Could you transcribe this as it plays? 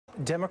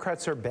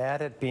Democrats are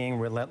bad at being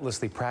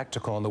relentlessly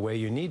practical in the way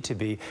you need to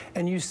be.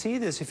 And you see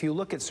this if you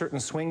look at certain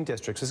swing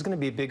districts. This is going to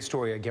be a big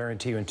story, I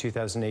guarantee you, in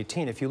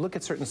 2018. If you look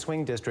at certain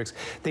swing districts,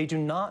 they do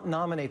not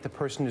nominate the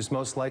person who's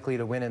most likely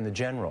to win in the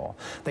general.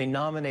 They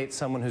nominate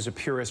someone who's a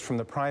purist from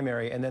the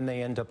primary, and then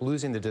they end up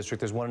losing the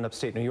district. There's one in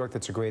upstate New York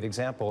that's a great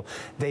example.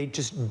 They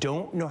just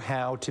don't know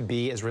how to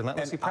be as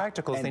relentlessly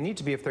practical as they need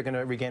to be if they're going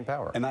to regain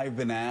power. And I've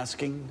been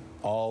asking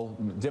all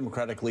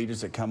Democratic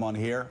leaders that come on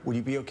here, would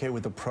you be okay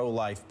with a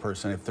pro-life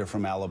person if they're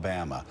from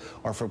Alabama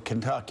or from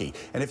Kentucky?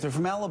 And if they're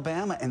from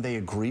Alabama and they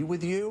agree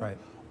with you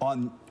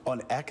on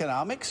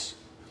economics,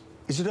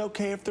 is it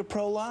okay if they're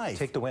pro-life?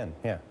 Take the win,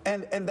 yeah.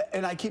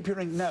 And I keep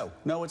hearing, no,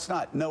 it's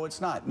not, no, it's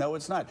not, no,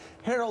 it's not.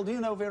 Harold,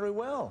 you know very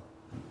well.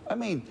 I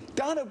mean,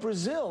 Donna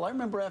Brazile, I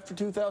remember after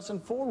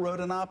 2004, wrote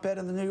an op-ed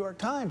in the New York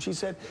Times. She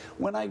said,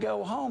 when I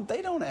go home,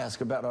 they don't ask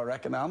about our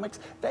economics.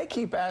 They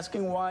keep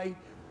asking why,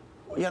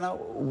 you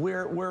know,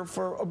 we're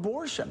for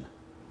abortion.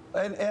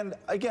 And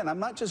again, I'm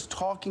not just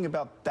talking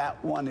about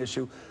that one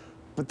issue,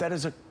 but that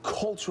is a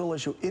cultural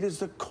issue. It is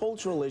the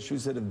cultural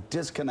issues that have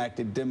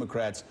disconnected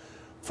Democrats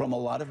from a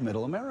lot of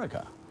middle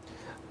America.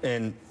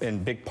 In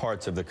big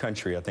parts of the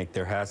country, I think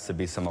there has to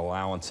be some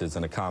allowances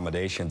and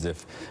accommodations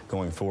if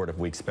going forward, if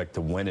we expect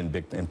to win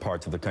in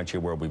parts of the country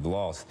where we've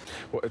lost.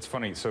 Well, it's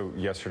funny. So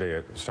yesterday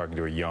I was talking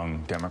to a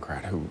young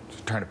Democrat who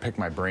was trying to pick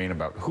my brain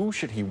about who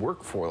should he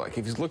work for. Like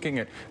if he's looking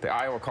at the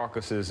Iowa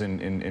caucuses in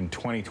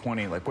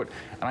 2020, like what?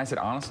 And I said,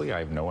 honestly, I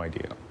have no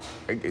idea.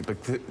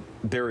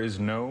 There is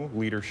no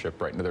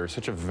leadership right now. There is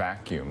such a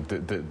vacuum.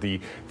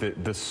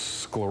 The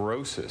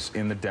sclerosis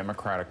in the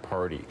Democratic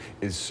Party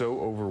is so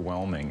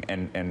overwhelming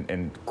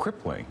and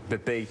crippling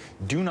that they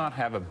do not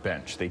have a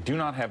bench. They do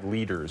not have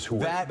leaders who...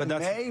 That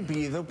may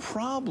be the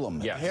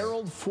problem. Yes.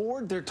 Harold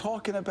Ford, they're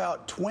talking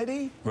about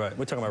 20. Right,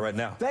 we're talking about right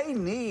now. They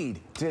need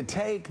to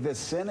take the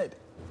Senate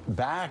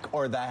back,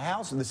 or the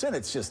House. The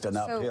Senate's just an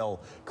uphill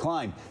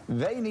climb.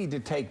 They need to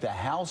take the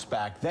House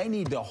back. They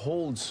need to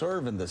hold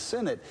serve in the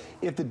Senate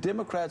if the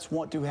Democrats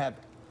want to have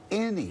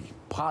any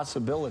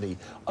possibility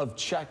of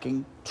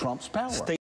checking Trump's power.